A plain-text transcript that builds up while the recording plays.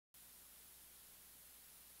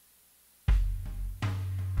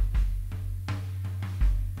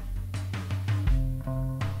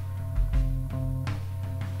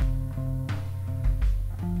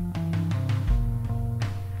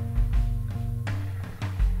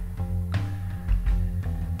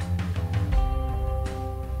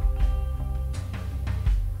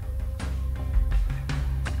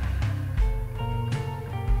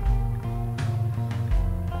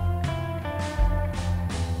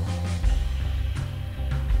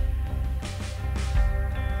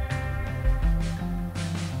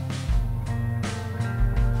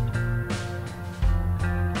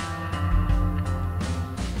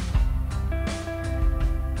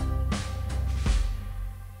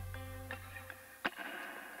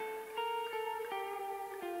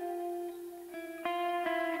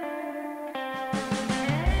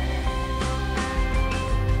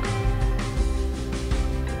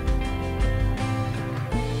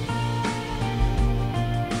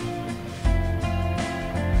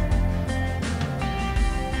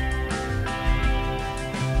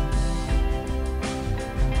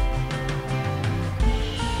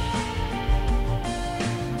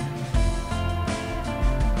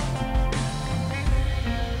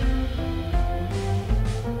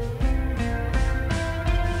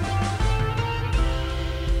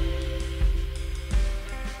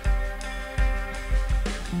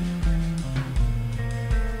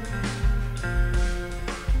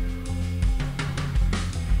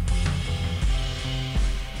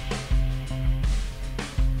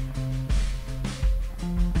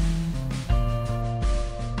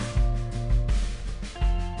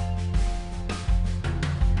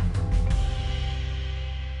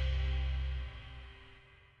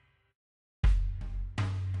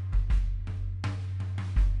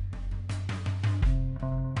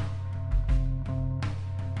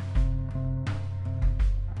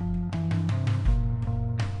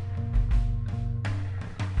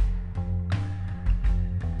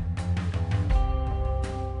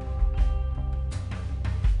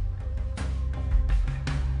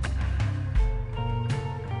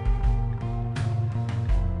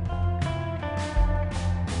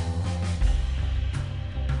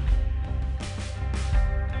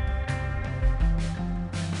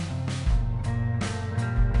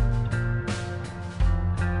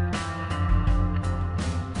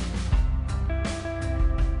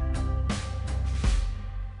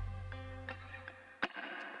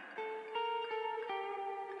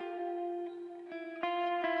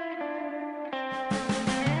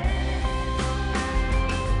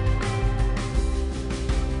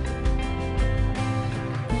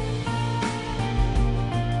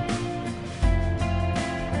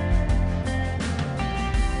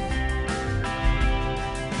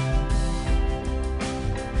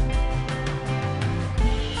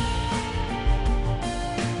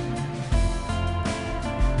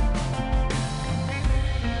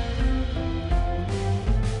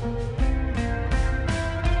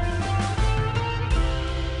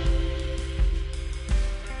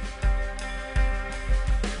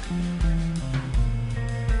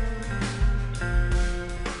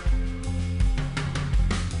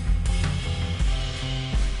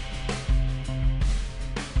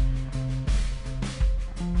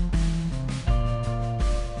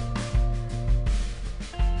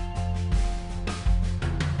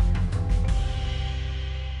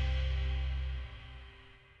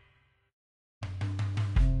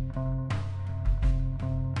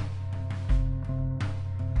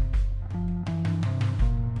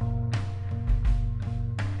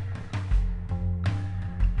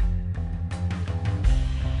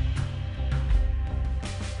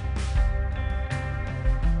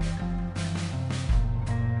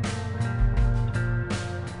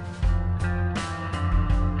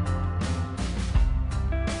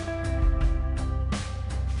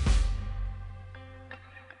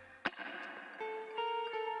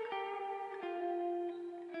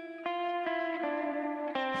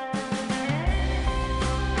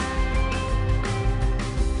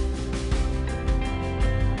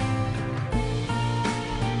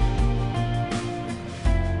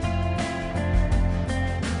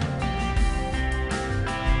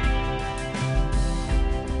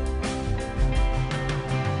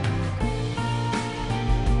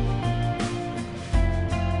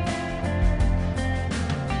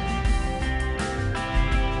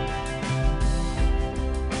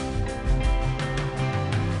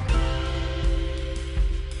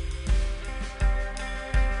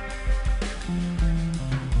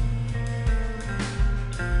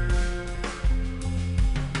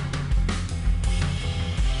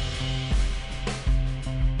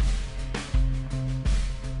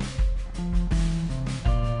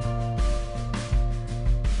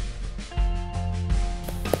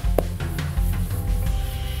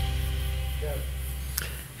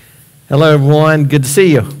Hello, everyone. Good to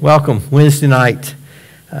see you. Welcome. Wednesday night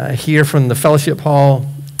here from the Fellowship Hall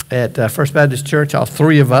at First Baptist Church. All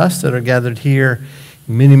three of us that are gathered here.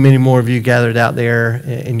 Many, many more of you gathered out there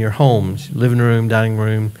in your homes, living room, dining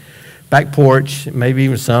room, back porch, maybe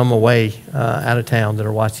even some away out of town that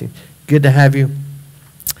are watching. Good to have you.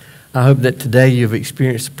 I hope that today you've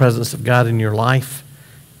experienced the presence of God in your life,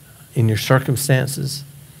 in your circumstances.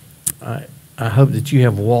 I hope that you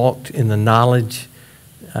have walked in the knowledge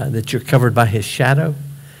that you're covered by His shadow.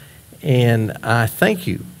 And I thank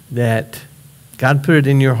you that God put it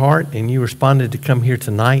in your heart and you responded to come here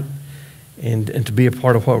tonight and to be a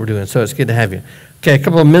part of what we're doing. So it's good to have you. Okay, a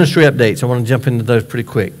couple of ministry updates. I want to jump into those pretty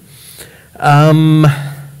quick. Marriage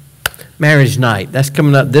night. That's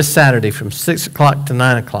coming up this Saturday from 6 o'clock to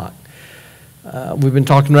 9 o'clock. We've been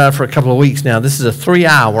talking about it for a couple of weeks now. This is a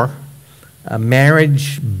 3-hour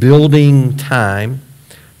marriage building time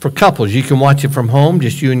for couples. You can watch it from home,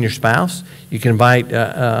 just you and your spouse. You can invite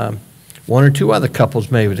one or two other couples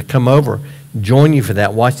maybe to come over, join you for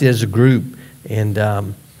that. Watch it as a group and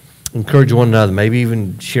encourage one another. Maybe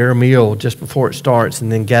even share a meal just before it starts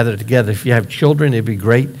and then gather together. If you have children, it'd be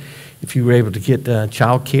great if you were able to get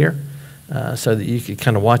child care so that you could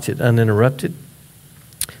kind of watch it uninterrupted.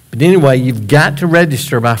 But anyway, you've got to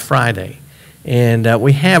register by Friday. And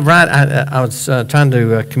we have, I was trying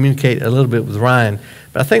to communicate a little bit with Ryan,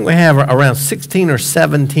 but I think we have around 16 or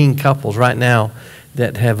 17 couples right now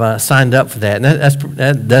that have signed up for that.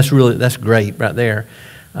 And that's great right there.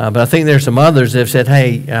 But I think there's some others that have said,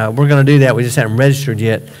 hey, we're going to do that. We just haven't registered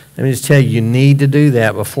yet. Let me just tell you, you need to do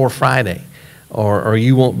that before Friday, or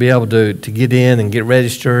you won't be able to get in and get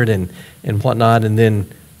registered and whatnot, and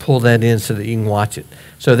then pull that in so that you can watch it.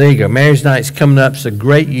 So there you go. Marriage night's coming up. It's a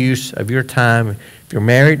great use of your time if you're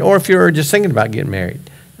married or if you're just thinking about getting married.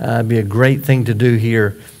 It'd be a great thing to do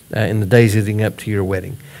here in the days leading up to your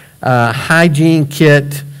wedding. Hygiene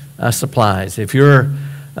kit supplies. If you're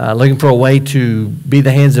looking for a way to be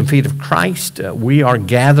the hands and feet of Christ, we are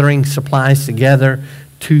gathering supplies together,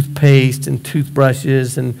 toothpaste and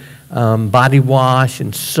toothbrushes and body wash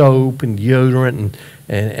and soap and deodorant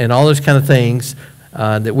and all those kind of things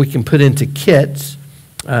that we can put into kits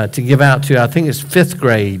to give out to, I think it's 5th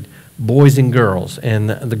grade boys and girls. And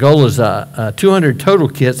the goal is 200 total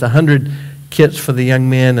kits, 100 kits for the young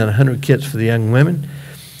men and 100 kits for the young women.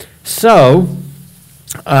 So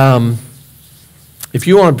if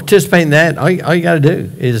you want to participate in that, all you got to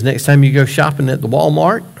do is next time you go shopping at the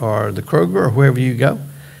Walmart or the Kroger or wherever you go,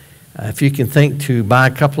 if you can think to buy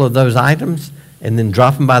a couple of those items and then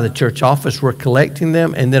drop them by the church office, we're collecting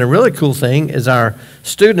them. And then a really cool thing is our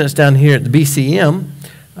students down here at the BCM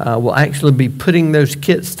will actually be putting those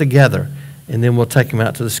kits together, and then we'll take them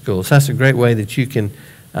out to the schools. So that's a great way that you can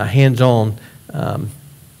hands-on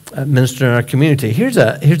minister in our community. Here's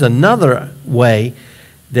another way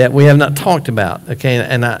that we have not talked about, okay?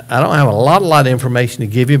 And I don't have a lot of information to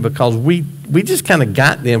give you because we just kind of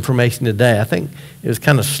got the information today. I think it was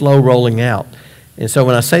kind of slow rolling out. And so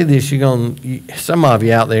when I say this, some of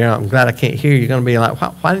you out there, I'm glad I can't hear, you're going to be like,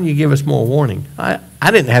 why didn't you give us more warning? I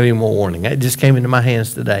didn't have any more warning. It just came into my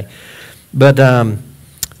hands today. But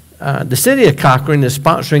the city of Cochran is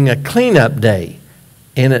sponsoring a cleanup day.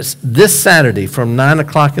 And it's this Saturday from 9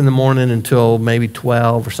 o'clock in the morning until maybe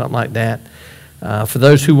 12 or something like that. For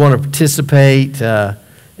those who want to participate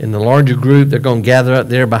in the larger group, they're going to gather up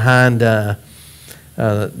there behind the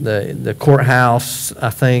courthouse, I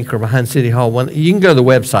think, or behind City Hall. You can go to the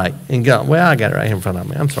website and go, well, I got it right here in front of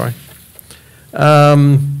me. I'm sorry.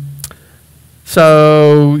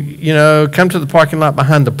 So, come to the parking lot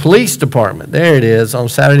behind the police department. There it is on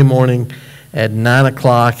Saturday morning at 9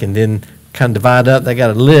 o'clock, and then kind of divide up. They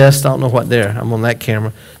got a list. I don't know what I'm on that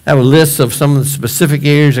camera. They have a list of some of the specific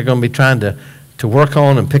areas they're going to be trying to work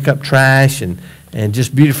on and pick up trash and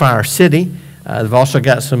just beautify our city. They've also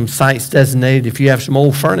got some sites designated if you have some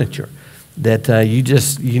old furniture that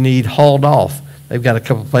you need hauled off. They've got a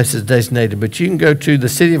couple places designated. But you can go to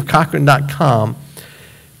thecityofcochran.com,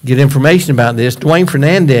 get information about this. Dwayne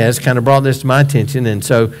Fernandez kind of brought this to my attention. And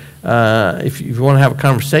so if you want to have a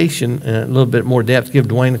conversation in a little bit more depth, give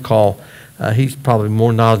Dwayne a call. He's probably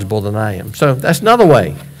more knowledgeable than I am. So that's another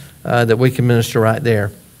way that we can minister right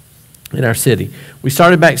there in our city. We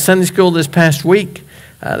started back Sunday school this past week.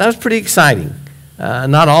 That was pretty exciting.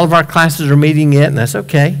 Not all of our classes are meeting yet, and that's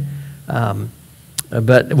okay.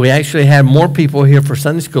 But we actually had more people here for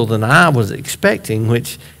Sunday school than I was expecting,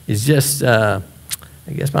 which is just, I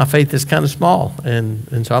guess my faith is kind of small,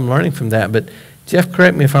 and so I'm learning from that. But Jeff,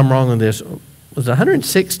 correct me if I'm wrong on this. Was it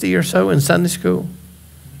 160 or so in Sunday school?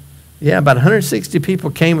 Yeah, about 160 people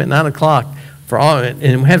came at 9 o'clock for all, and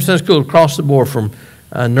we have Sunday school across the board from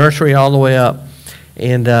nursery all the way up.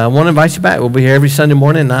 And I want to invite you back. We'll be here every Sunday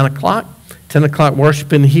morning at 9 o'clock. 10 o'clock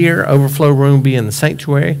worship in here. Overflow room will be in the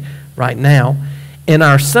sanctuary right now. In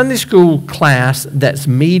our Sunday school class that's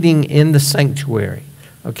meeting in the sanctuary,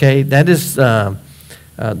 okay, that is the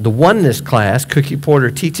oneness class. Cookie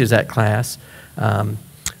Porter teaches that class.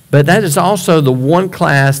 But that is also the one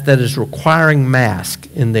class that is requiring mask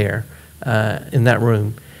in there, in that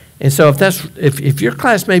room. And so if your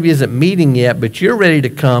class maybe isn't meeting yet, but you're ready to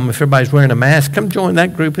come, if everybody's wearing a mask, come join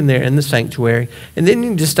that group in there in the sanctuary. And then you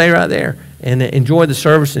can just stay right there and enjoy the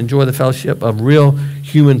service, enjoy the fellowship of real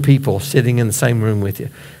human people sitting in the same room with you.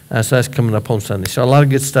 So that's coming up on Sunday. So a lot of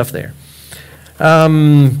good stuff there.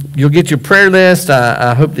 You'll get your prayer list.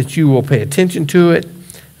 I hope that you will pay attention to it.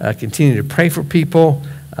 Continue to pray for people.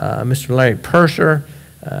 Mr. Larry Purser,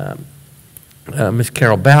 Miss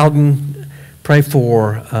Carol Bowden. Pray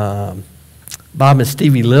for Bob and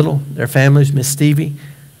Stevie Little, their families, Miss Stevie.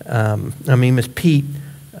 Miss Pete.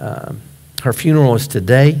 Her funeral is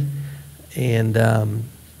today. And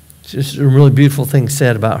just a really beautiful thing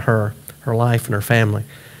said about her life and her family.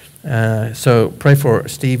 So pray for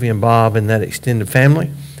Stevie and Bob and that extended family.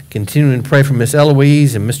 Continuing to pray for Miss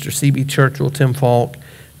Eloise and Mr. C.B. Churchill, Tim Falk,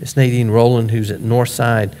 Miss Nadine Rowland, who's at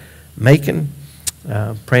Northside Macon.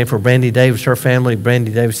 Praying for Brandy Davis, her family.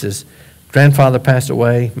 Brandy Davis's grandfather passed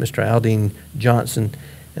away, Mr. Aldine Johnson.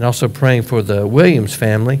 And also praying for the Williams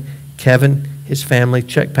family. Kevin, his family.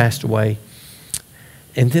 Chuck passed away.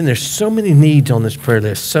 And then there's so many needs on this prayer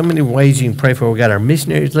list, so many ways you can pray for. We've got our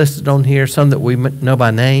missionaries listed on here, some that we know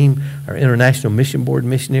by name, our International Mission Board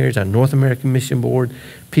missionaries, our North American Mission Board,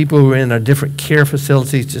 people who are in our different care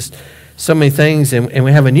facilities, just so many things. And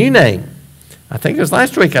we have a new name. I think it was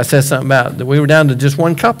last week I said something about that we were down to just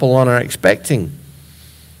one couple on our expecting.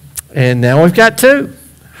 And now we've got two.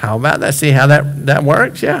 How about that? See how that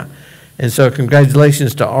works? Yeah. And so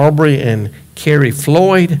congratulations to Aubrey and Carrie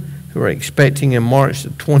Floyd, who are expecting in March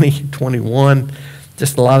of 2021.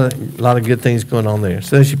 Just a lot of good things going on there.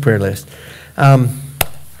 So there's your prayer list.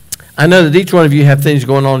 I know that each one of you have things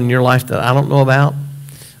going on in your life that I don't know about.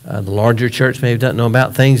 The larger church maybe doesn't know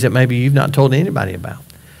about, things that maybe you've not told anybody about.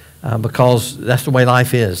 Because that's the way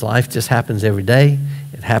life is. Life just happens every day.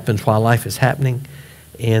 It happens while life is happening.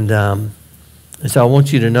 And so I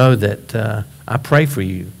want you to know that I pray for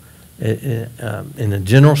you in a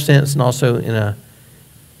general sense and also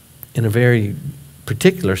in a very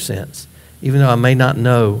particular sense, even though I may not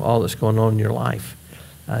know all that's going on in your life,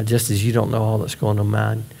 just as you don't know all that's going on in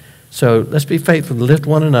mine. So let's be faithful to lift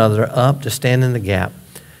one another up, to stand in the gap,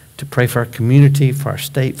 to pray for our community, for our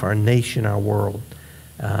state, for our nation, our world.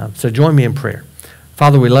 So join me in prayer.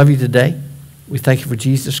 Father, we love you today. We thank you for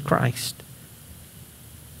Jesus Christ.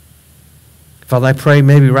 Father, I pray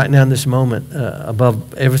maybe right now in this moment,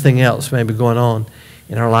 above everything else maybe going on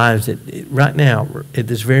in our lives, that right now, at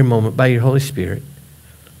this very moment, by your Holy Spirit,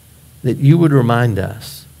 that you would remind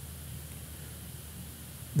us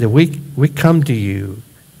that we come to you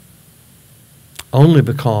only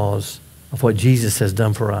because of what Jesus has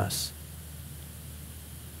done for us.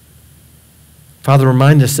 Father,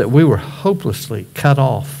 remind us that we were hopelessly cut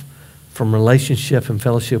off from relationship and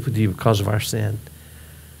fellowship with you because of our sin.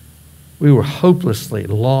 We were hopelessly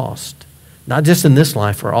lost, not just in this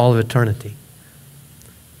life, for all of eternity.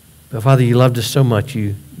 But Father, you loved us so much,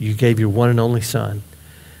 you gave your one and only Son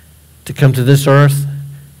to come to this earth,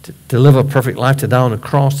 to live a perfect life, to die on a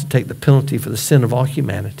cross, to take the penalty for the sin of all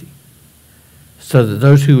humanity, so that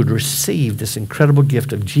those who would receive this incredible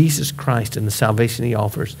gift of Jesus Christ and the salvation he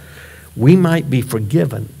offers, we might be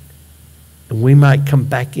forgiven, and we might come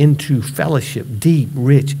back into fellowship, deep,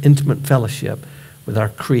 rich, intimate fellowship with our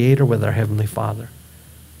Creator, with our Heavenly Father.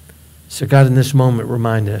 So God, in this moment,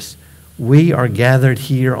 remind us, we are gathered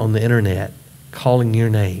here on the internet calling your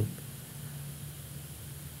name,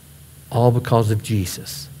 all because of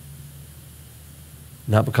Jesus.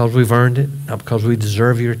 Not because we've earned it, not because we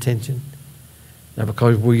deserve your attention, not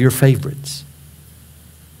because we're your favorites.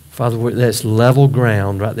 Father, that's level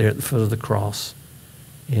ground right there at the foot of the cross.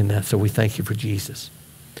 And so we thank you for Jesus.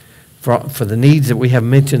 For the needs that we have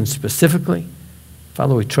mentioned specifically,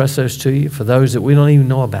 Father, we trust those to you. For those that we don't even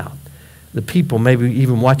know about, the people maybe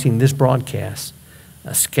even watching this broadcast,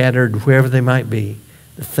 scattered wherever they might be,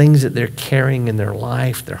 the things that they're carrying in their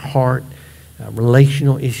life, their heart,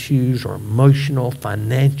 relational issues or emotional,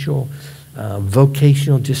 financial,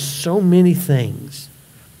 vocational, just so many things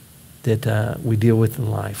that we deal with in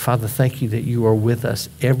life. Father, thank you that you are with us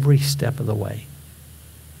every step of the way.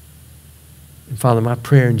 And Father, my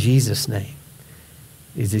prayer in Jesus' name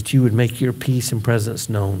is that you would make your peace and presence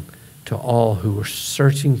known to all who are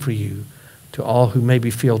searching for you, to all who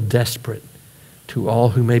maybe feel desperate to all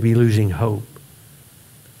who may be losing hope.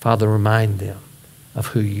 Father, remind them of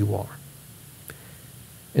who you are.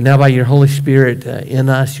 And now by your Holy Spirit in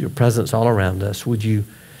us, your presence all around us, would you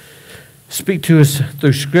speak to us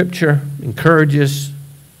through Scripture, encourage us,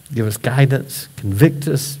 give us guidance, convict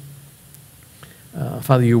us.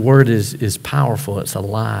 Father, your word is powerful. It's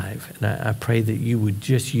alive. And I pray that you would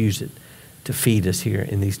just use it to feed us here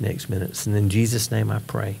in these next minutes. And in Jesus' name I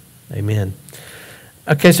pray. Amen.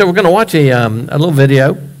 Okay, so we're going to watch a little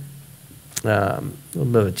video, a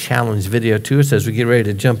little bit of a challenge video to us as we get ready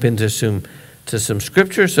to jump into some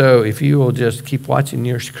Scripture. So if you will just keep watching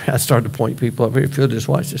your screen. I started to point people up here. If you'll just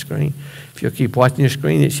watch the screen. If you'll keep watching your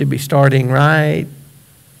screen, it should be starting right.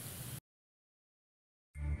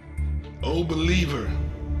 Oh, believer,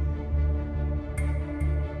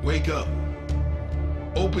 wake up.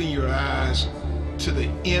 Open your eyes to the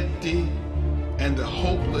empty and the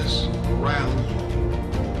hopeless around you.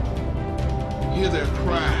 Hear their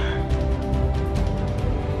cry.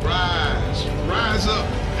 Rise up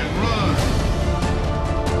and run.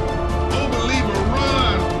 Oh, believer,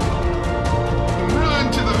 run.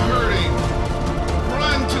 Run to the hurting.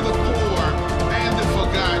 Run to the poor and the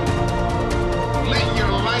forgotten. Let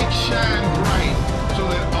your light shine bright so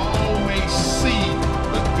that all may see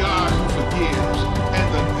the God who forgives and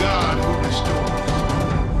the God who restores.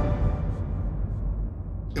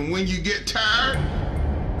 And when you get tired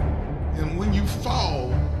and when you fall,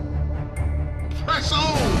 press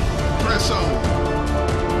on, press on.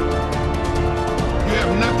 You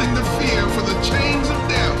have nothing to fear, for the chains of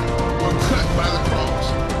death were cut by the cross.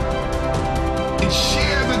 And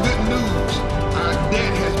share the good news. Our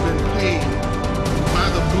debt has been paid by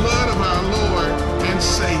the blood of our Lord and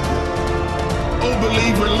Savior. Oh,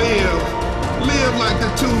 believer, live like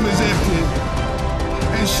the tomb is empty,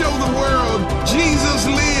 and show the world Jesus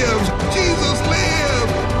lives, Jesus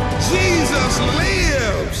lives, Jesus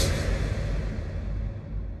lives.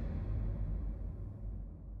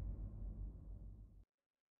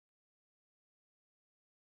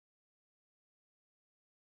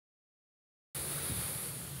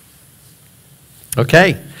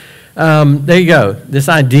 Okay, there you go. This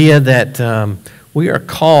idea that we are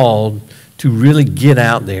called to really get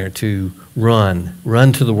out there, to run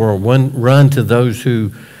to the world, run to those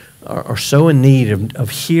who are so in need of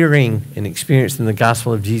hearing and experiencing the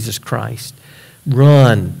gospel of Jesus Christ.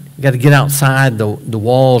 Run. We've got to get outside the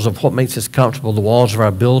walls of what makes us comfortable, the walls of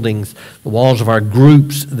our buildings, the walls of our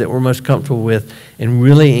groups that we're most comfortable with, and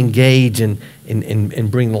really engage and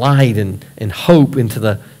bring light and hope into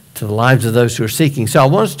the lives of those who are seeking. So I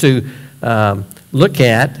want us to look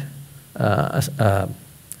at a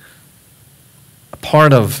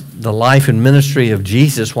part of the life and ministry of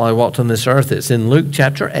Jesus while he walked on this earth. It's in Luke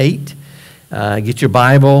chapter 8. Get your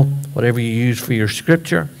Bible, whatever you use for your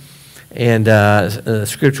scripture. And the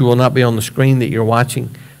scripture will not be on the screen that you're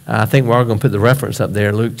watching. I think we're all going to put the reference up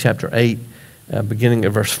there, Luke chapter 8, beginning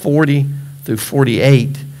at verse 40 through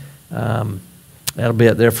 48. That'll be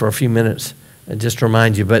up there for a few minutes. Just to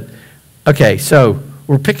remind you. But, okay, so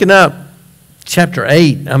we're picking up chapter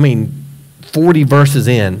 8, 40 verses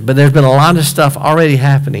in. But there's been a lot of stuff already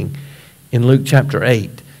happening in Luke chapter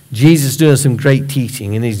 8. Jesus doing some great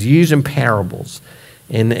teaching, and he's using parables.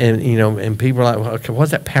 And people are like, okay,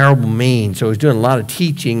 what's that parable mean? So he's doing a lot of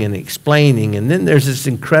teaching and explaining. And then there's this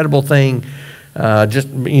incredible thing,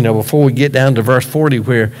 before we get down to verse 40,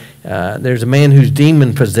 where there's a man who's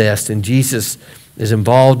demon-possessed, and Jesus is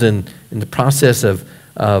involved in the process of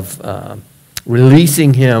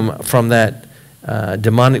releasing him from that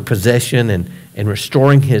demonic possession and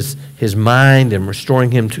restoring his mind and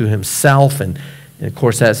restoring him to himself. And of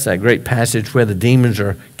course, that's that great passage where the demons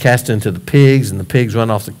are cast into the pigs and the pigs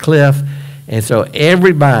run off the cliff. And so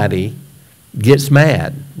everybody gets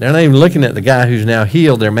mad. They're not even looking at the guy who's now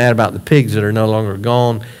healed. They're mad about the pigs that are no longer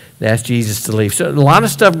gone. They ask Jesus to leave. So a lot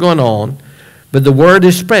of stuff going on. But the word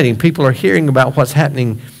is spreading. People are hearing about what's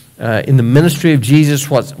happening in the ministry of Jesus,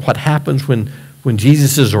 what happens when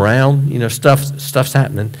Jesus is around. Stuff's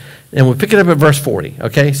happening. And we'll pick it up at verse 40.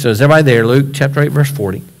 Okay, so is everybody there? Luke chapter 8, verse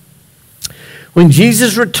 40. When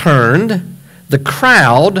Jesus returned, the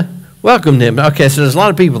crowd welcomed him. Okay, so there's a lot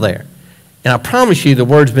of people there. And I promise you the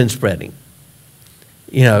word's been spreading.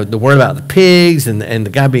 The word about the pigs and the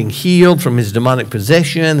guy being healed from his demonic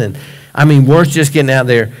possession. And word's just getting out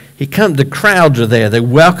there. The crowds are there. They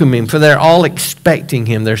welcome him, for they're all expecting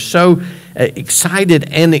him. They're so excited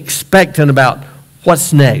and expectant about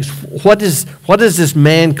what's next. What is this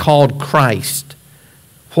man called Christ?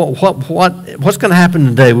 What's going to happen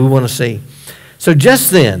today? We want to see. So just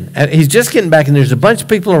then, he's just getting back, and there's a bunch of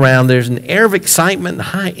people around. There's an air of excitement and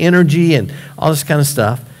high energy and all this kind of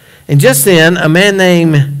stuff. And just then, a man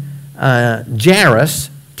named Jairus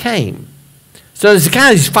came. So this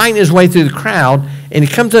guy is fighting his way through the crowd, and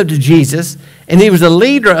he comes up to Jesus, and he was a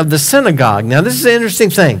leader of the synagogue. Now, this is an interesting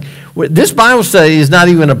thing. This Bible study is not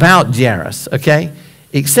even about Jairus, okay,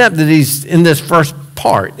 except that he's in this first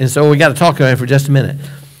part. And so we got to talk about him for just a minute.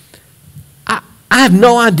 I have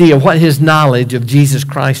no idea what his knowledge of Jesus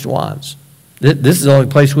Christ was. This is the only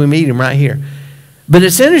place we meet him, right here. But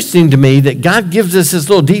it's interesting to me that God gives us this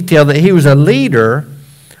little detail that he was a leader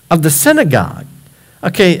of the synagogue.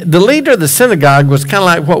 Okay, the leader of the synagogue was kind of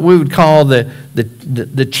like what we would call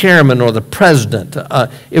the chairman or the president.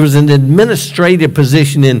 It was an administrative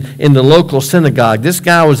position in the local synagogue. This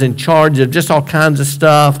guy was in charge of just all kinds of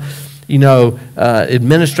stuff,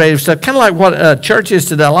 administrative stuff. Kind of like what churches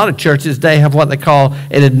today, a lot of churches today have what they call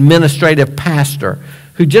an administrative pastor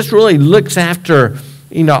who just really looks after,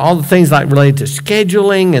 all the things like related to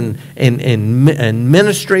scheduling and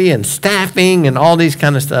ministry and staffing and all these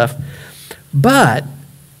kind of stuff. But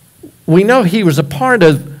we know he was a part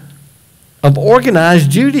of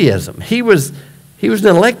organized Judaism. He was an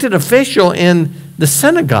elected official in the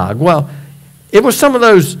synagogue. Well, it was some of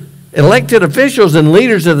those elected officials and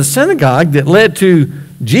leaders of the synagogue that led to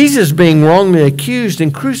Jesus being wrongly accused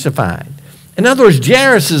and crucified. In other words,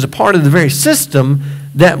 Jairus is a part of the very system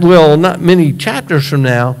that will, not many chapters from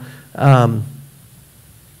now,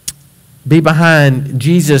 be behind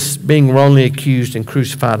Jesus being wrongly accused and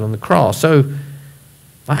crucified on the cross. So,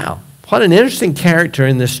 wow, what an interesting character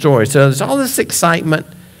in this story. So there's all this excitement.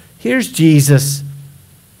 Here's Jesus,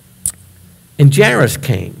 and Jairus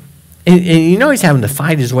came. And he's having to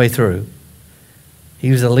fight his way through.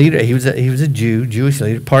 He was a leader. He was a Jew, Jewish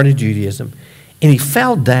leader, part of Judaism. And he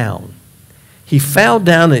fell down. He fell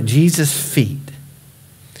down at Jesus' feet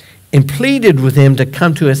and pleaded with him to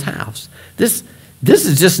come to his house. This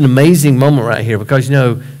is just an amazing moment right here because,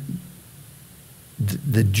 the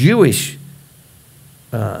Jewish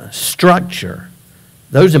structure,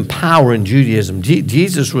 those in power in Judaism,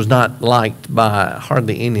 Jesus was not liked by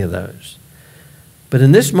hardly any of those. But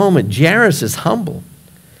in this moment, Jairus is humble.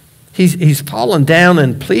 He's fallen down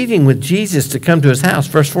and pleading with Jesus to come to his house.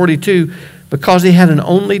 Verse 42, because he had an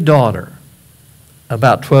only daughter,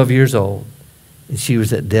 about 12 years old, and she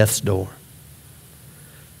was at death's door.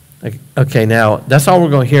 Okay, now, that's all we're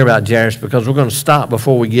going to hear about Jairus because we're going to stop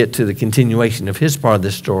before we get to the continuation of his part of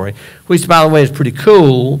this story, which, by the way, is pretty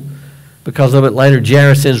cool because a little bit later,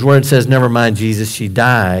 Jairus sends word and says, never mind, Jesus, she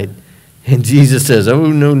died. And Jesus says,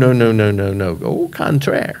 oh, no, au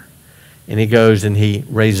contraire. And he goes and he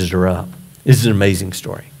raises her up. This is an amazing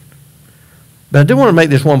story. But I do want to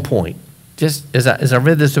make this one point. Just as I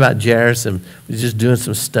read this about Jairus and was just doing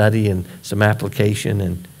some study and some application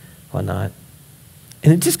and whatnot,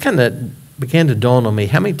 and it just kind of began to dawn on me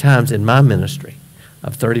how many times in my ministry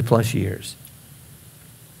of 30 plus years,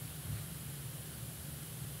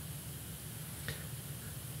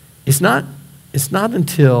 it's not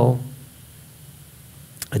until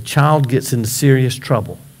a child gets into serious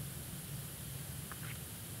trouble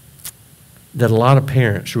that a lot of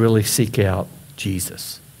parents really seek out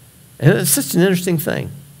Jesus. And it's such an interesting thing.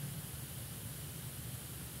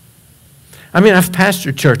 I mean, I've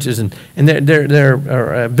pastored churches, and there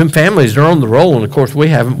have been families that are on the roll, and of course we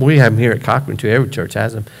have them here at Cochran too. Every church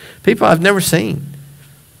has them. People I've never seen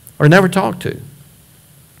or never talked to.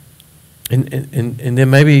 And then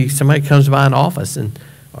maybe somebody comes by an office and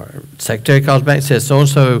or secretary calls back and says,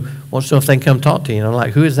 so-and-so wants to know if they can come talk to you. And I'm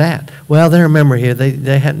like, who is that? Well, they're a member here.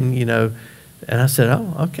 They hadn't, And I said,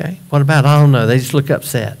 oh, okay. What about? I don't know. They just look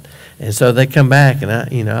upset. And so they come back, and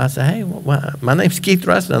I say, hey, my name's Keith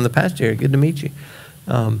Russell. I'm the pastor here. Good to meet you.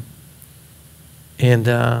 And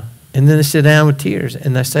then they sit down with tears,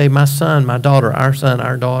 and they say, my son, my daughter, our son,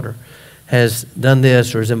 our daughter has done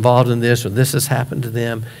this or is involved in this or this has happened to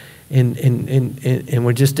them, and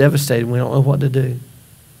we're just devastated. We don't know what to do.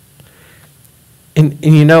 And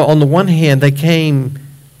on the one hand, they came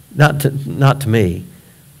not to me,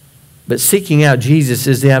 but seeking out Jesus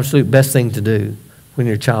is the absolute best thing to do when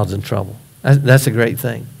your child's in trouble. That's a great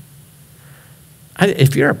thing.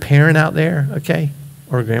 If you're a parent out there, okay,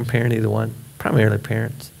 or a grandparent, either one, primarily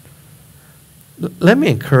parents, let me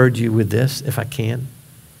encourage you with this, if I can.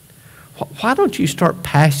 Why don't you start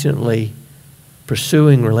passionately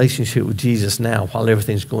pursuing relationship with Jesus now while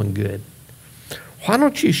everything's going good? Why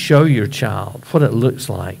don't you show your child what it looks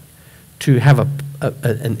like to have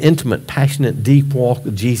an intimate, passionate, deep walk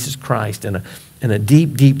with Jesus Christ and a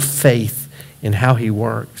deep, deep faith in how he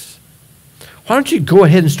works? Why don't you go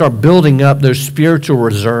ahead and start building up those spiritual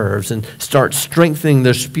reserves and start strengthening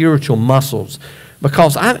those spiritual muscles?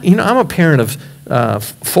 Because I'm a parent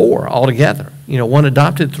 4 altogether. You know, 1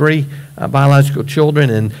 adopted, 3 biological children,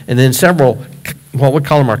 and then several, what we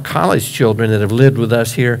call them our college children that have lived with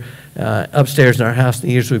us here upstairs in our house in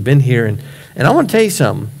the years we've been here. And I want to tell you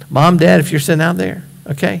something. Mom, Dad, if you're sitting out there,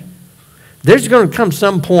 okay, there's going to come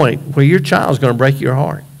some point where your child's going to break your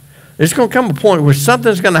heart. There's going to come a point where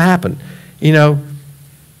something's going to happen. You know,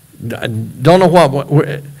 don't know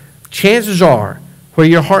what chances are where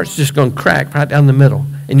your heart's just going to crack right down the middle,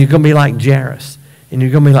 and you're going to be like Jairus, and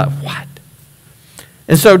you're going to be like, what?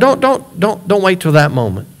 And so don't wait till that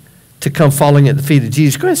moment to come falling at the feet of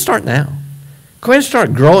Jesus. Go ahead and start now. Go ahead and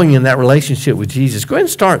start growing in that relationship with Jesus. Go ahead and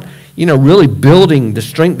start, you know, really building the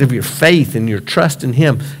strength of your faith and your trust in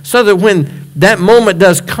Him, so that when that moment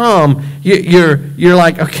does come, you're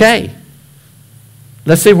like, okay,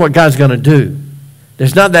 let's see what God's going to do.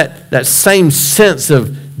 There's not that same sense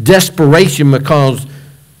of desperation because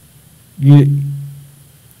you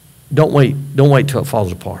don't wait till it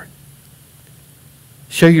falls apart.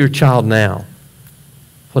 Show your child now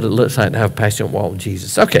what it looks like to have a passionate walk with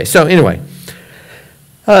Jesus. Okay, so anyway,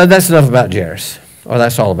 that's enough about Jairus, or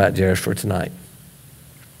that's all about Jairus for tonight.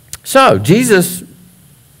 So Jesus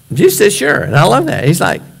says, sure, and I love that. He's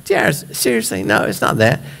like, Jairus, seriously, no, it's not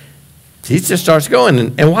that. Jesus just starts going,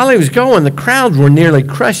 and while he was going, the crowds were nearly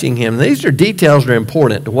crushing him. These are details that are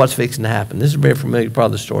important to what's fixing to happen. This is a very familiar part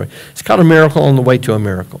of the story. It's called a miracle on the way to a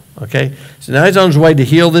miracle, okay? So now he's on his way to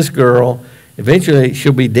heal this girl. Eventually,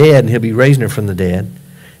 she'll be dead, and he'll be raising her from the dead.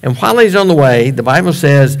 And while he's on the way, the Bible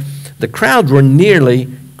says the crowds were nearly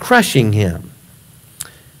crushing him.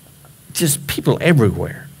 Just people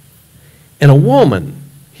everywhere. And a woman,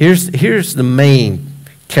 here's the main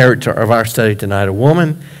character of our study tonight, a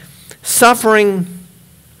woman suffering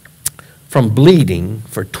from bleeding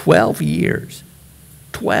for 12 years,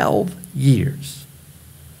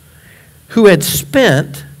 who had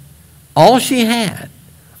spent all she had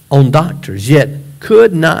on doctors, yet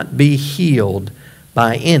could not be healed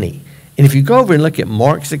by any. And if you go over and look at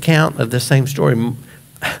Mark's account of the same story,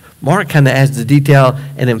 Mark kind of adds the detail,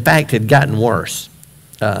 and in fact had gotten worse.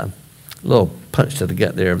 A little punch to the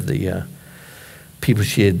gut there of the people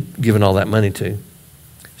she had given all that money to.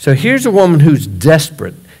 So here's a woman who's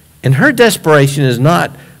desperate, and her desperation is not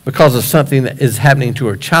because of something that is happening to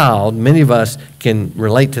her child. Many of us can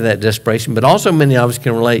relate to that desperation, but also many of us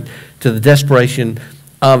can relate to the desperation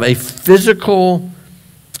of a physical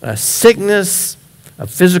sickness, a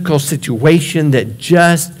physical situation that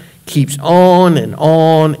just keeps on,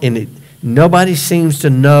 and nobody seems to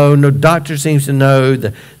know, no doctor seems to know.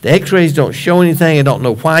 The x-rays don't show anything. I don't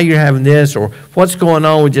know why you're having this or what's going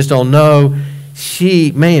on. We just don't know.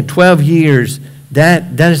 12 years,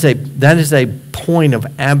 that is a point of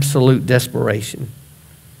absolute desperation.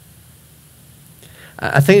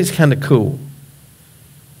 I think it's kind of cool.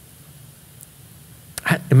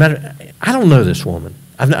 I don't know this woman.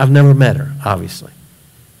 I've never met her, obviously.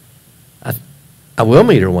 I will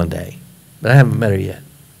meet her one day, but I haven't met her yet.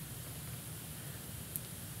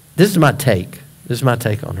 This is my take. This is my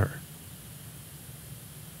take on her.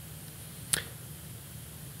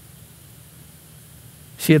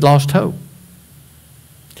 She had lost hope.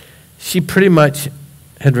 She pretty much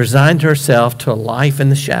had resigned herself to a life in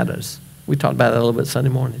the shadows. We talked about that a little bit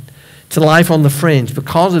Sunday morning. To life on the fringe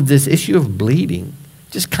because of this issue of bleeding,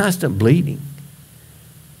 just constant bleeding.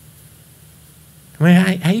 I mean,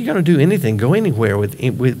 how are you going to do anything, go anywhere with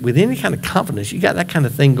any kind of confidence? You got that kind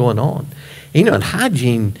of thing going on. You know, in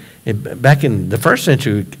hygiene, back in the first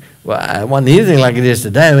century, well, it wasn't anything like it is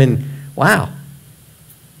today. I mean, wow.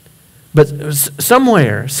 But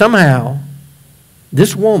somewhere, somehow,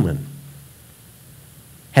 this woman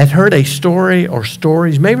had heard a story or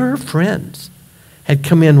stories, maybe her friends had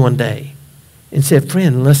come in one day and said,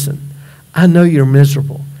 friend, listen, I know you're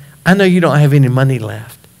miserable. I know you don't have any money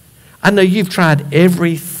left. I know you've tried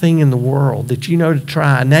everything in the world that you know to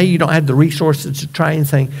try. Now you don't have the resources to try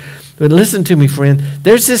anything. But listen to me, friend.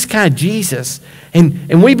 There's this guy, Jesus,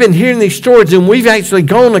 and we've been hearing these stories, and we've actually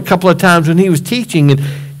gone a couple of times when he was teaching, and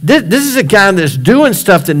this is a guy that's doing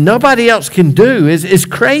stuff that nobody else can do. It's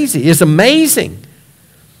crazy. It's amazing.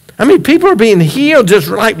 I mean, people are being healed just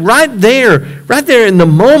like right there in the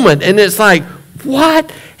moment. And it's like,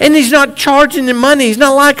 what? And he's not charging them money. He's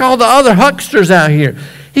not like all the other hucksters out here.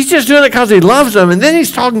 He's just doing it because he loves them. And then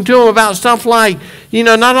he's talking to them about stuff like, you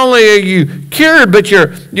know, not only are you cured, but you're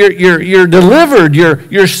delivered,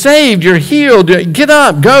 you're saved, you're healed. Get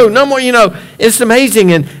up, go, no more, you know. It's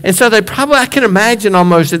amazing. And so they probably, I can imagine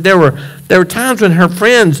almost that there were times when her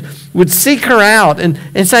friends would seek her out and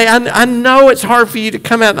say, I know it's hard for you to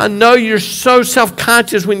come out. I know you're so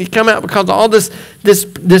self-conscious when you come out because of all this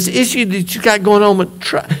issue that you got going on. But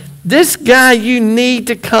This guy, you need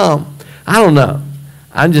to come. I don't know.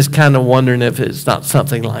 I'm just kind of wondering if it's not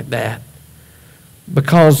something like that.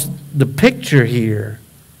 Because the picture here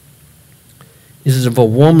is of a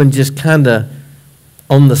woman just kind of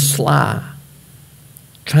on the sly,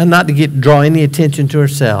 trying not to draw any attention to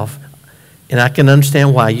herself. And I can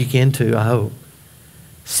understand why. You can too, I hope.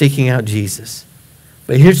 Seeking out Jesus.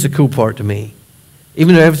 But here's the cool part to me.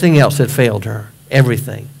 Even though everything else had failed her,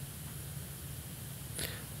 everything,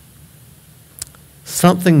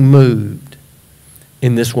 something moved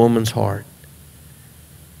in this woman's heart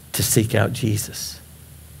to seek out Jesus.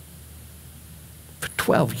 For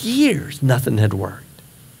 12 years, nothing had worked.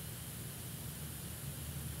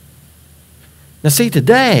 Now see,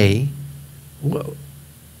 today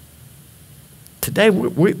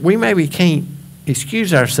we maybe can't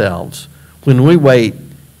excuse ourselves when we wait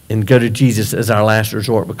and go to Jesus as our last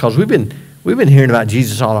resort, because we've been hearing about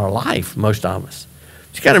Jesus all our life, most of us.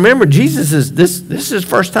 But you got to remember, Jesus is this is his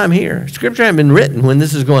first time here. Scripture hadn't been written when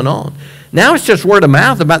this is going on. Now it's just word of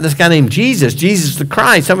mouth about this guy named Jesus the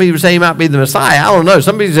Christ. Some people say he might be the Messiah. I don't know.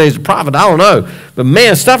 Some people say he's a prophet. I don't know. But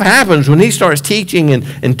man, stuff happens when he starts teaching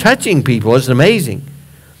and touching people. It's amazing.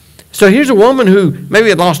 So here's a woman who maybe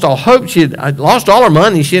had lost all hope. She had lost all her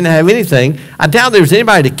money. She didn't have anything. I doubt there was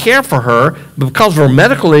anybody to care for her. But because of her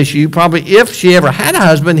medical issue, probably if she ever had a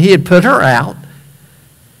husband, he had put her out.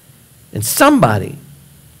 And somebody,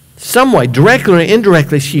 some way, directly or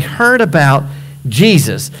indirectly, she heard about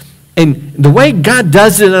Jesus. And the way God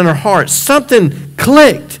does it in her heart, something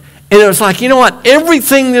clicked. And it was like, you know what?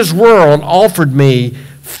 Everything this world offered me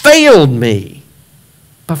failed me.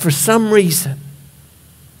 But for some reason,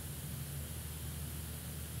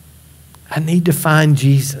 I need to find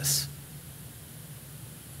Jesus.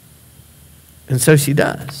 And so she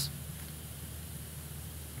does.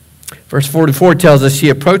 Verse 44 tells us she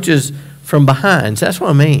approaches from behind. So that's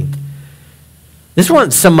what I mean. This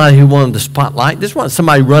wasn't somebody who wanted the spotlight. This wasn't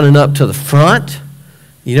somebody running up to the front,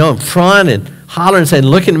 in front and hollering and saying,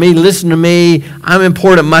 look at me, listen to me, I'm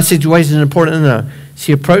important, my situation is important. No.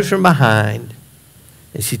 She approached from behind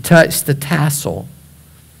and she touched the tassel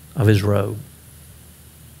of his robe.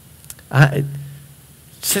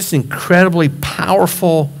 It's just incredibly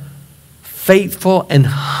powerful, faithful, and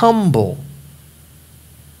humble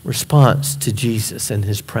response to Jesus and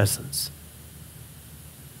his presence.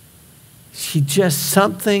 She just,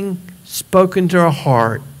 something spoke into her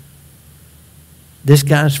heart. This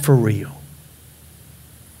guy's for real.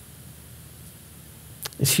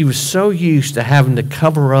 And she was so used to having to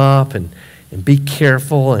cover up and be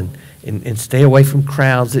careful and stay away from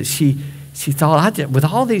crowds that she thought, with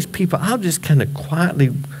all these people, I'll just kind of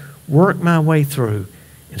quietly work my way through.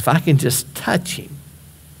 And if I can just touch him,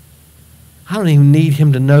 I don't even need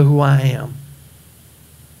him to know who I am.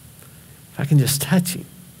 If I can just touch him.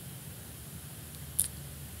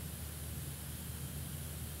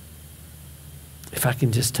 If I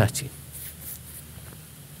can just touch him.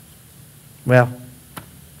 Well,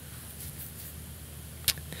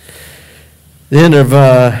 the end of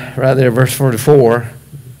right there, verse 44,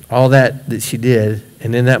 all that she did,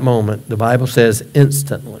 and in that moment, the Bible says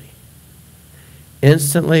instantly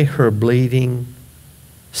her bleeding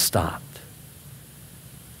stopped.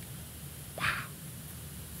 Wow.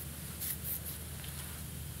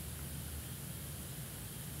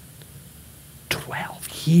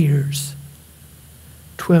 12 years.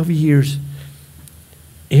 12 years,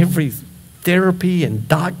 every therapy and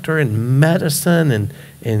doctor and medicine and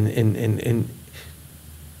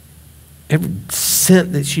every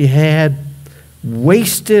cent that she had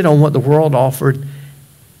wasted on what the world offered.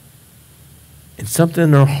 And something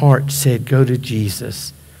in her heart said, go to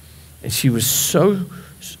Jesus. And she was so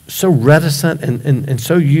reticent and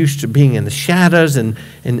so used to being in the shadows and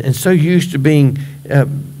so used to being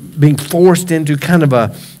forced into kind of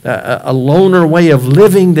a loner way of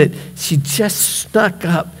living that she just snuck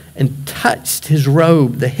up and touched his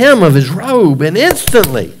robe, the hem of his robe, and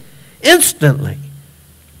instantly,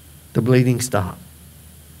 the bleeding stopped.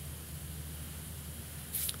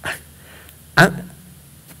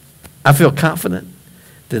 I feel confident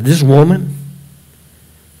that this woman,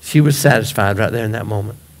 she was satisfied right there in that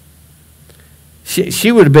moment.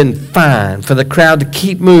 She would have been fine for the crowd to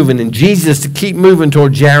keep moving and Jesus to keep moving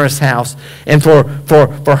toward Jairus' house and for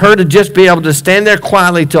her to just be able to stand there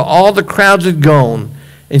quietly till all the crowds had gone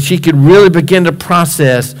and she could really begin to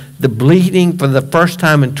process the bleeding for the first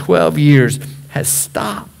time in 12 years has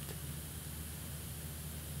stopped.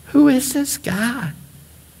 Who is this guy?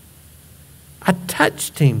 I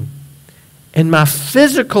touched him and my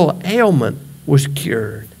physical ailment was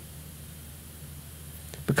cured.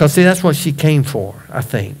 Because, see, that's what she came for, I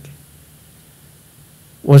think.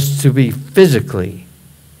 was to be physically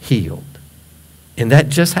healed. And that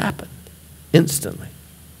just happened instantly.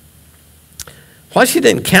 What she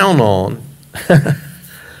didn't count on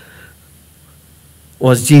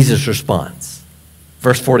was Jesus' response.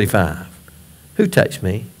 Verse 45. Who touched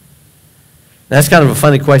me? That's kind of a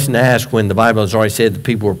funny question to ask when the Bible has already said the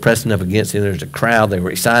people were pressing up against him. There's a crowd. They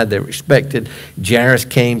were excited. They were expected. Jairus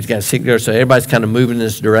came. He's got a sick girl. So everybody's kind of moving in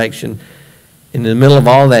this direction. In the middle of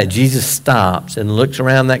all that, Jesus stops and looks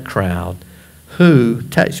around that crowd. Who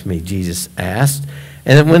touched me? Jesus asked.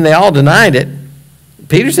 And then when they all denied it,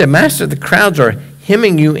 Peter said, Master, the crowds are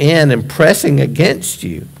hemming you in and pressing against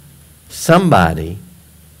you. Somebody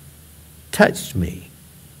touched me,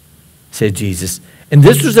 said Jesus. And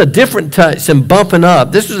this was a different touch than bumping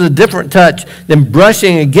up. This was a different touch than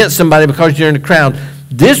brushing against somebody because you're in the crowd.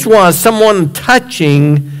 This was someone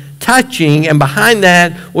touching, and behind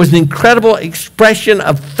that was an incredible expression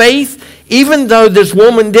of faith, even though this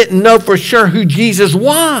woman didn't know for sure who Jesus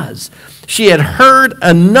was. She had heard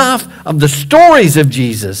enough of the stories of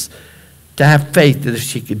Jesus to have faith that if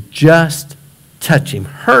she could just touch him,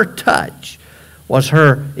 her touch was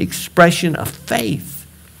her expression of faith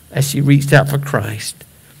as she reached out for Christ.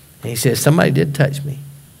 And he says, somebody did touch me.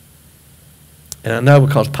 And I know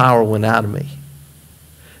because power went out of me.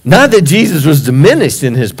 Not that Jesus was diminished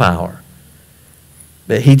in his power,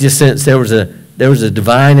 but he just sensed there was a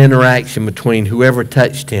divine interaction between whoever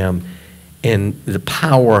touched him and the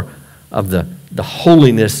power of the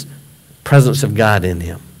holiness, presence of God in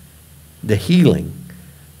him. The healing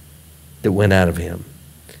that went out of him.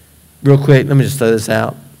 Real quick, let me just throw this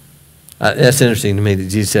out. That's interesting to me that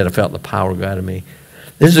Jesus said, I felt the power go out of me.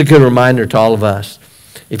 This is a good reminder to all of us.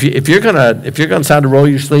 If you're gonna decide to roll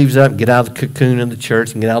your sleeves up and get out of the cocoon of the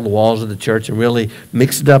church and get out of the walls of the church and really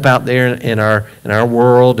mix it up out there in our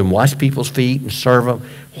world and wash people's feet and serve them,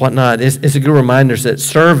 whatnot, it's a good reminder that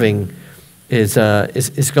serving is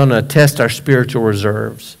going to test our spiritual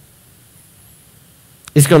reserves.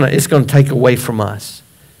 It's going to take away from us.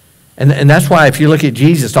 And that's why if you look at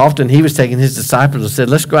Jesus, often he was taking his disciples and said,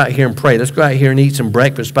 let's go out here and pray. Let's go out here and eat some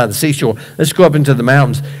breakfast by the seashore. Let's go up into the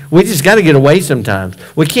mountains. We just got to get away sometimes.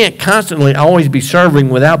 We can't constantly always be serving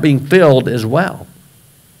without being filled as well.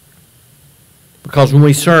 Because when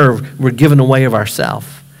we serve, we're giving away of ourselves.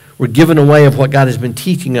 We're giving away of what God has been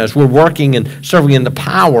teaching us. We're working and serving in the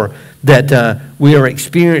power that we are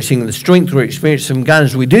experiencing, the strength we're experiencing from God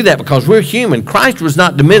as we do that because we're human. Christ was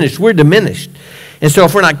not diminished. We're diminished. And so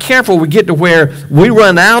if we're not careful, we get to where we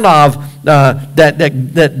run out of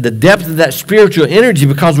the depth of that spiritual energy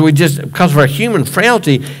because of our human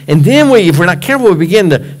frailty. And then if we're not careful, we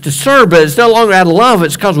begin to serve, but it's no longer out of love.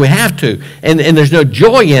 It's because we have to. And there's no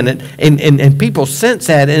joy in it. And people sense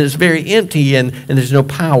that, and it's very empty, and there's no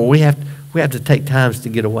power. We have to take times to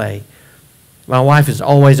get away. My wife is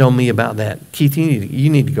always on me about that. Keith,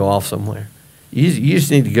 you need to go off somewhere. You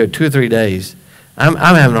just need to go 2 or 3 days. I'm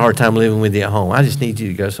having a hard time living with you at home. I just need you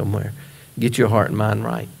to go somewhere. Get your heart and mind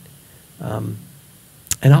right. And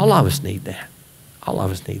all of us need that. All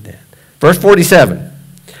of us need that. Verse 47.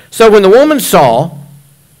 So when the woman saw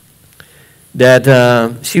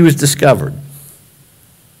that she was discovered.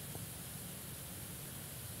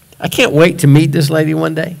 I can't wait to meet this lady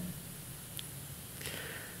one day.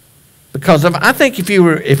 Because I think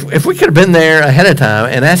if we could have been there ahead of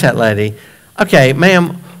time and asked that lady, okay,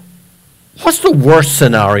 ma'am, what's the worst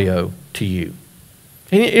scenario to you?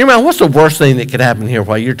 And you know, what's the worst thing that could happen here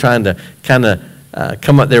while you're trying to kind of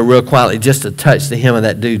come up there real quietly just to touch the hem of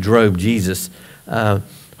that dude's robe, Jesus?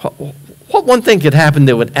 What one thing could happen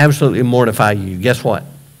that would absolutely mortify you? Guess what?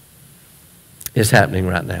 It's happening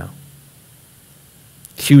right now.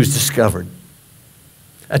 She was discovered.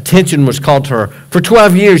 Attention was called to her. For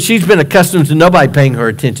 12 years, she's been accustomed to nobody paying her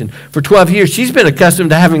attention. For 12 years, she's been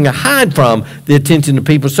accustomed to having to hide from the attention of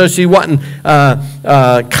people, so she wasn't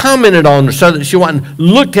commented on, or so that she wasn't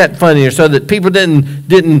looked at funny, or so that people didn't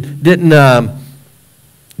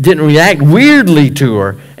react weirdly to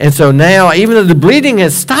her. And so now, even though the bleeding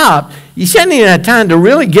has stopped, she hadn't even had time to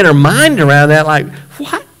really get her mind around that. Like,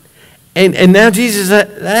 what? And now Jesus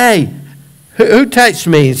said, hey, who touched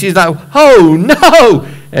me? And she's like, oh, no,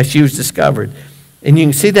 as she was discovered. And you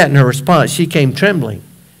can see that in her response. She came trembling.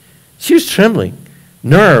 She was trembling.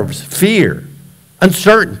 Nerves, fear,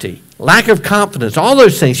 uncertainty, lack of confidence, all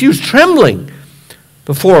those things. She was trembling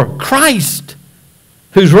before Christ,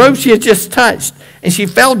 whose robe she had just touched. And she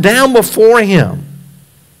fell down before him.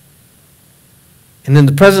 And in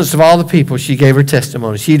the presence of all the people, she gave her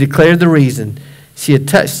testimony. She declared the reason she had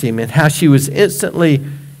touched him and how she was instantly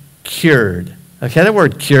cured. Okay, that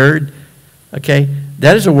word cured, okay,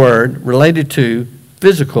 that is a word related to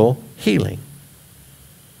physical healing.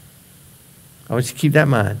 I want you to keep that in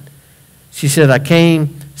mind. She said, I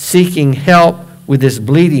came seeking help with this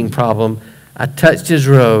bleeding problem. I touched his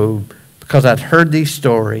robe because I'd heard these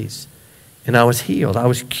stories, and I was healed. I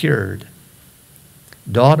was cured.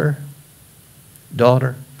 Daughter,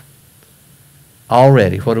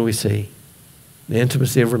 already, what do we see? The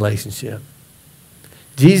intimacy of relationship.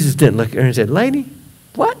 Jesus didn't look at her and say, lady,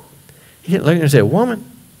 what? He didn't look at her and say, woman,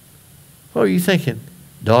 what were you thinking?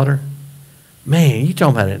 Daughter, man, you're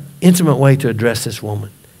talking about an intimate way to address this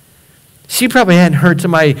woman. She probably hadn't heard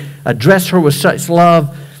somebody address her with such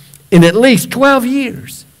love in at least 12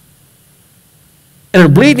 years. And her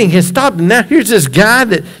bleeding has stopped. And now here's this guy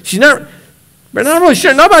that she's not really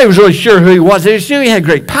sure. Nobody was really sure who he was. They just knew he had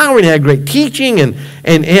great power and he had great teaching and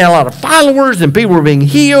he had a lot of followers and people were being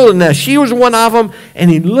healed. And now she was one of them. And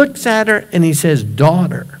he looks at her and he says,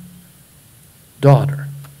 daughter,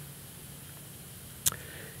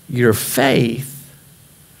 your faith.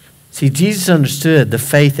 See, Jesus understood the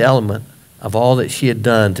faith element of all that she had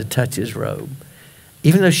done to touch his robe.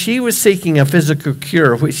 Even though she was seeking a physical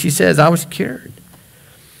cure, which she says, I was cured.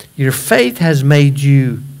 Your faith has made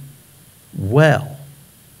you well,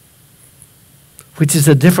 which is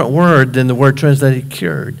a different word than the word translated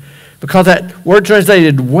cured. Because that word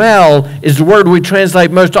translated well is the word we translate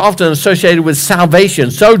most often associated with salvation,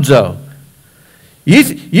 sozo.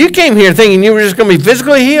 You came here thinking you were just going to be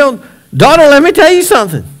physically healed. Daughter, let me tell you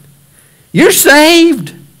something. You're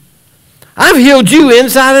saved. I've healed you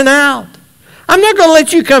inside and out. I'm not going to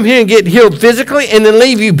let you come here and get healed physically and then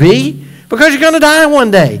leave you be, because you're going to die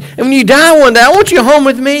one day. And when you die one day, I want you home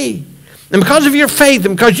with me. And because of your faith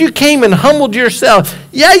and because you came and humbled yourself,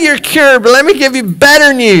 yeah, you're cured, but let me give you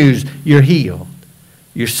better news. You're healed.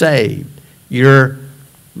 You're saved. You're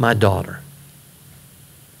my daughter.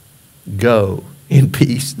 Go in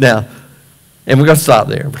peace. Now, and we're going to stop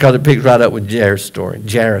there because it picks right up with Jairus'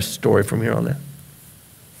 story from here on out.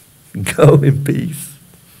 Go in peace.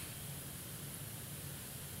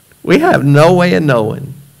 We have no way of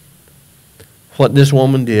knowing what this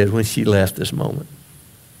woman did when she left this moment.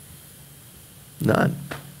 None.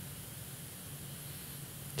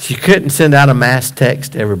 She couldn't send out a mass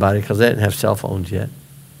text to everybody because they didn't have cell phones yet.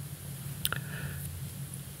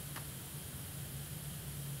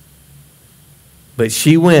 But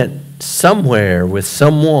she went somewhere with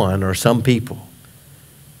someone or some people,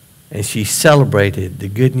 and she celebrated the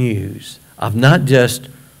good news of not just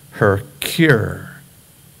her cure,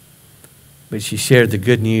 but she shared the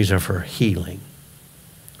good news of her healing,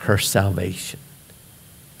 her salvation.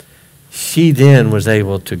 She then was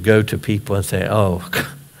able to go to people and say, oh,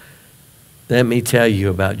 let me tell you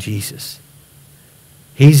about Jesus.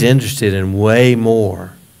 He's interested in way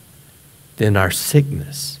more than our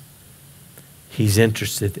sickness. He's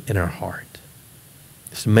interested in our heart.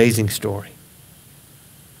 It's an amazing story.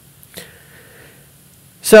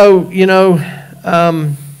 So,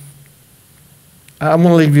 I'm going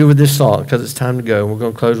to leave you with this song because it's time to go. We're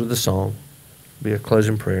going to close with a song. It'll be a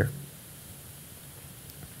closing prayer.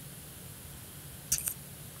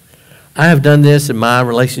 I have done this in my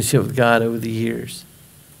relationship with God over the years.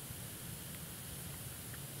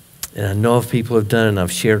 And I know of people who have done it, and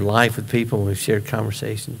I've shared life with people, and we've shared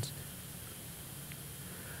conversations.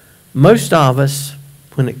 Most of us,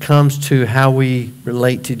 when it comes to how we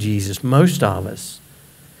relate to Jesus, most of us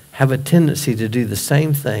have a tendency to do the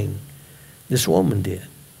same thing this woman did.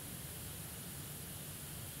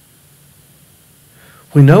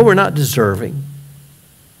 We know we're not deserving.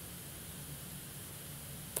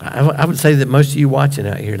 I would say that most of you watching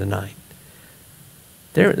out here tonight,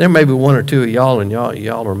 there may be one or two of y'all, and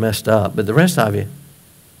y'all are messed up, but the rest of you,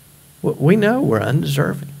 we know we're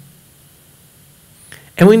undeserving.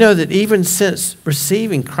 And we know that even since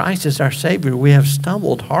receiving Christ as our Savior, we have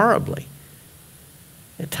stumbled horribly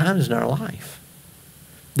at times in our life.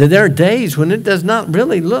 That there are days when it does not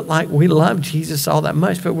really look like we love Jesus all that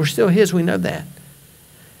much, but we're still His, we know that.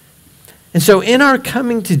 And so in our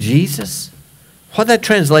coming to Jesus, what that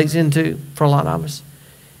translates into for a lot of us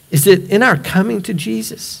is that in our coming to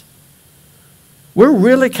Jesus, we're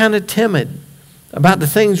really kind of timid about the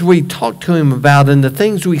things we talk to Him about and the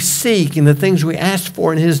things we seek and the things we ask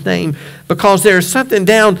for in His name, because there's something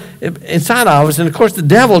down inside of us, and of course the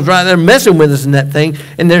devil's right there messing with us in that thing,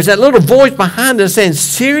 and there's that little voice behind us saying,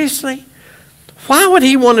 seriously? Why would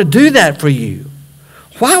He want to do that for you?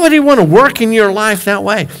 Why would He want to work in your life that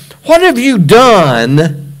way? What have you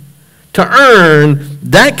done to earn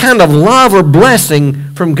that kind of love or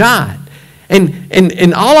blessing from God?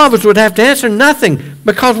 And all of us would have to answer nothing,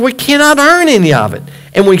 because we cannot earn any of it.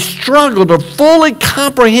 And we struggle to fully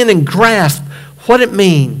comprehend and grasp what it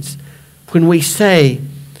means when we say,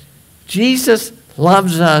 Jesus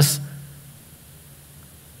loves us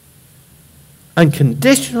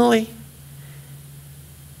unconditionally.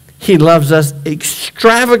 He loves us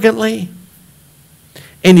extravagantly.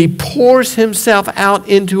 And he pours himself out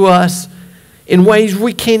into us in ways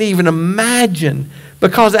we can't even imagine,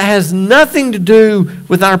 because it has nothing to do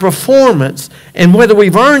with our performance and whether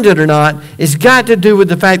we've earned it or not. It's got to do with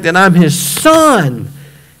the fact that I'm his son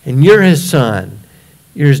and you're his son,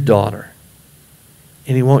 you're his daughter.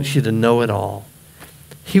 And he wants you to know it all.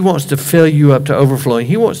 He wants to fill you up to overflowing.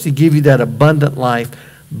 He wants to give you that abundant life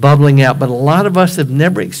bubbling out. But a lot of us have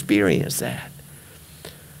never experienced that,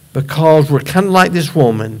 because we're kind of like this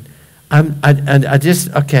woman. I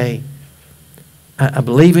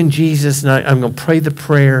believe in Jesus, and I'm going to pray the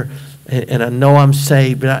prayer, and I know I'm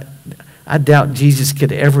saved, but I doubt Jesus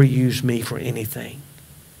could ever use me for anything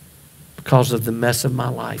because of the mess of my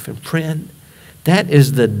life. And friend, that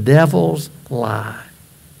is the devil's lie.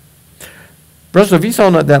 Russell, have you saw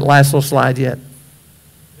that last little slide yet?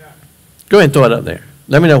 Yeah. Go ahead and throw it up there.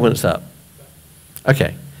 Let me know when it's up.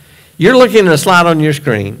 Okay. You're looking at a slide on your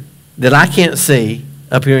screen that I can't see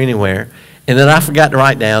up here anywhere, and that I forgot to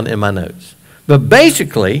write down in my notes. But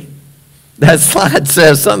basically, that slide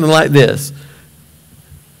says something like this.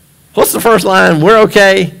 What's the first line? We're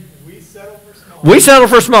okay. We settle for small. We settle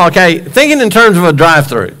for small, okay? Thinking in terms of a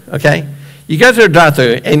drive-through, okay? You go through a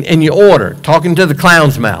drive-through and you order, talking to the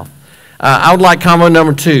clown's mouth. I would like combo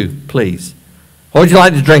number 2, please. What would you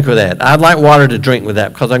like to drink with that? I'd like water to drink with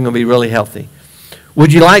that because I'm going to be really healthy.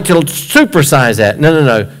 Would you like to supersize that?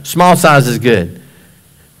 No. Small size is good.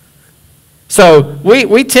 So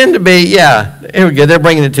we tend to be, here we go. They're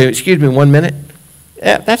bringing it to, excuse me, 1 minute.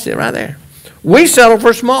 Yeah, that's it right there. We settle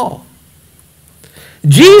for small.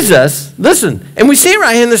 Jesus, listen, and we see it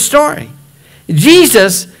right here in the story.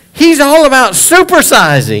 Jesus, he's all about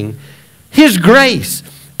supersizing his grace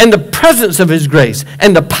and the presence of his grace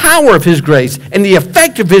and the power of his grace and the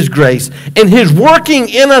effect of his grace and his working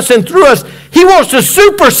in us and through us. He wants to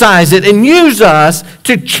supersize it and use us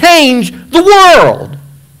to change the world.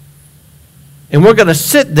 And we're going to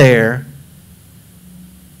sit there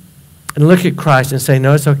and look at Christ and say,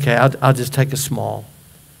 no, it's okay. I'll just take a small.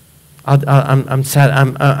 I'm sad.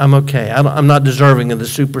 I'm okay. I'm not deserving of the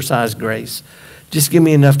supersized grace. Just give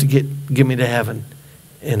me enough to get me to heaven,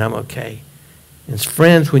 and I'm okay. And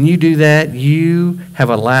friends, when you do that, you have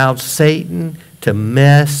allowed Satan to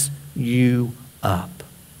mess you up.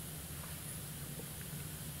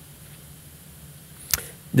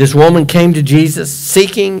 This woman came to Jesus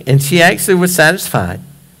seeking, and she actually was satisfied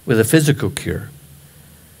with a physical cure.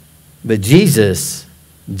 But Jesus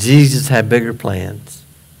had bigger plans.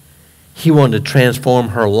 He wanted to transform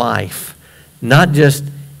her life, not just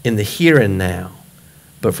in the here and now,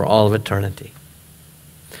 but for all of eternity.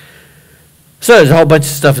 So there's a whole bunch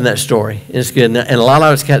of stuff in that story. And it's good. And a lot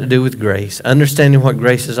of it's got to do with grace, understanding what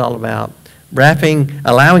grace is all about.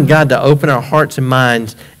 Allowing God to open our hearts and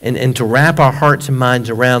minds and to wrap our hearts and minds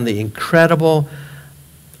around the incredible,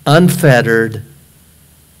 unfettered,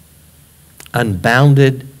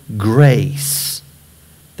 unbounded grace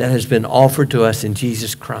that has been offered to us in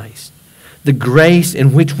Jesus Christ. The grace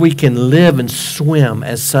in which we can live and swim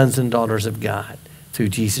as sons and daughters of God through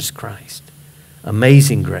Jesus Christ.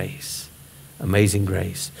 Amazing grace. Amazing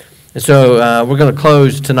grace. And so we're going to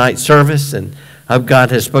close tonight's service, and I hope God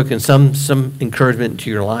has spoken some encouragement into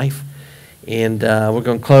your life. And we're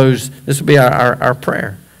going to close. This will be our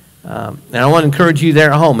prayer. And I want to encourage you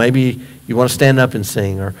there at home. Maybe you want to stand up and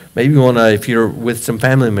sing, or maybe you want to, if you're with some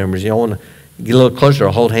family members, you want to get a little closer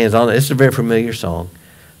or hold hands on it. It's a very familiar song.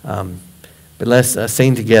 But let's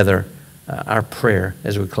sing together our prayer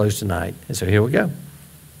as we close tonight. And so here we go.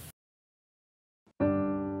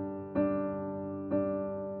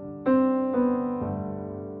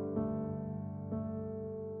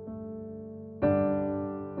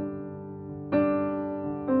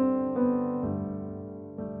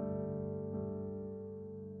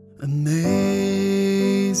 Amazing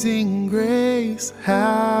grace,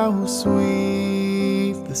 how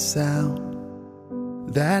sweet the sound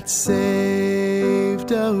that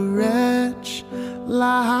saved a wretch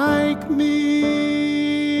like me.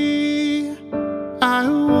 I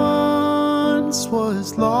once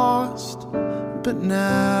was lost, but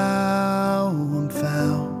now I'm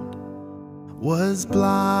found. Was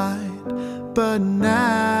blind, but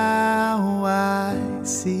now I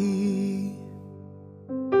see.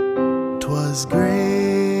 'Twas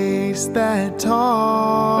grace that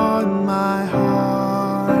taught my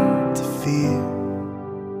heart to fear.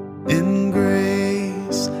 In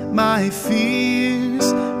grace my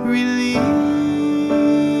fears relieved.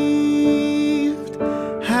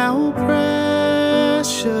 How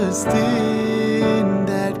precious did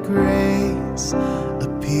that grace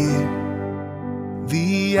appear.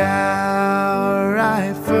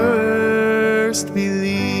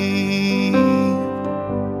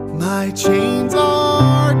 My chains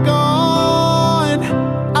are gone,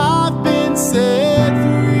 I've been set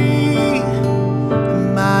free.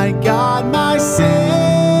 My God, my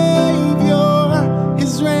Savior,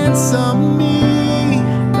 has ransomed me.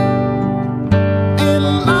 And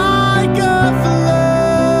like a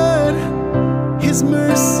flood, His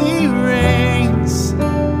mercy reigns,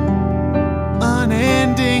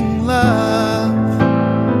 unending love,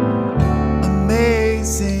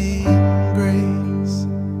 amazing grace.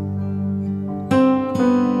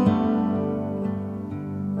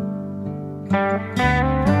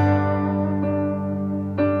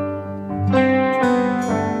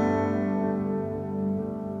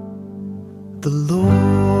 The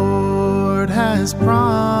Lord has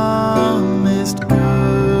promised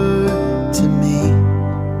good to me.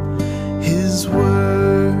 His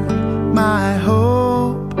word, my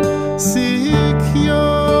hope secures.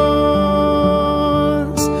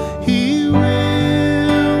 He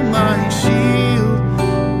will my shield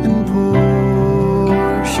and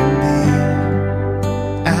portion be,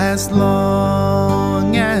 as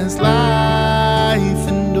long as life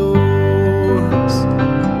endures.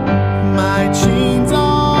 My chains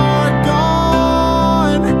are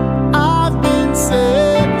gone, I've been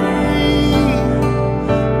set free.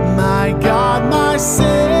 My God, my Savior,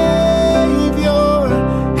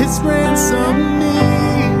 has ransomed me.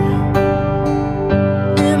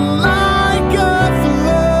 And like a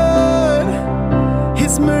flood,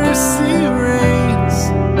 His mercy reigns,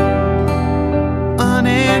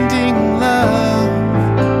 unending love,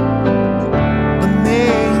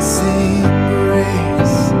 amazing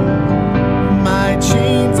grace. My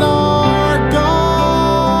chains are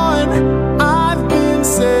gone, I've been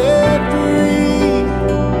set free.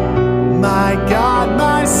 My God,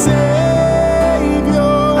 my Savior,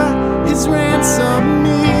 has ransomed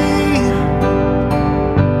me.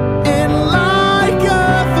 And like a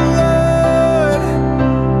flood,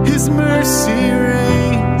 His mercy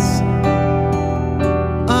reigns,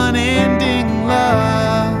 unending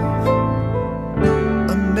love,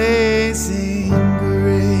 amazing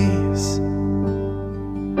grace.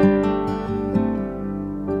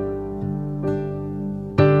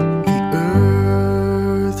 The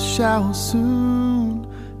earth shall soon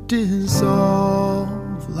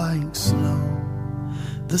dissolve like snow.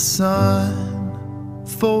 The sun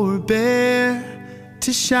forbear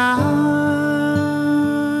to shine,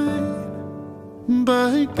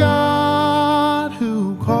 but God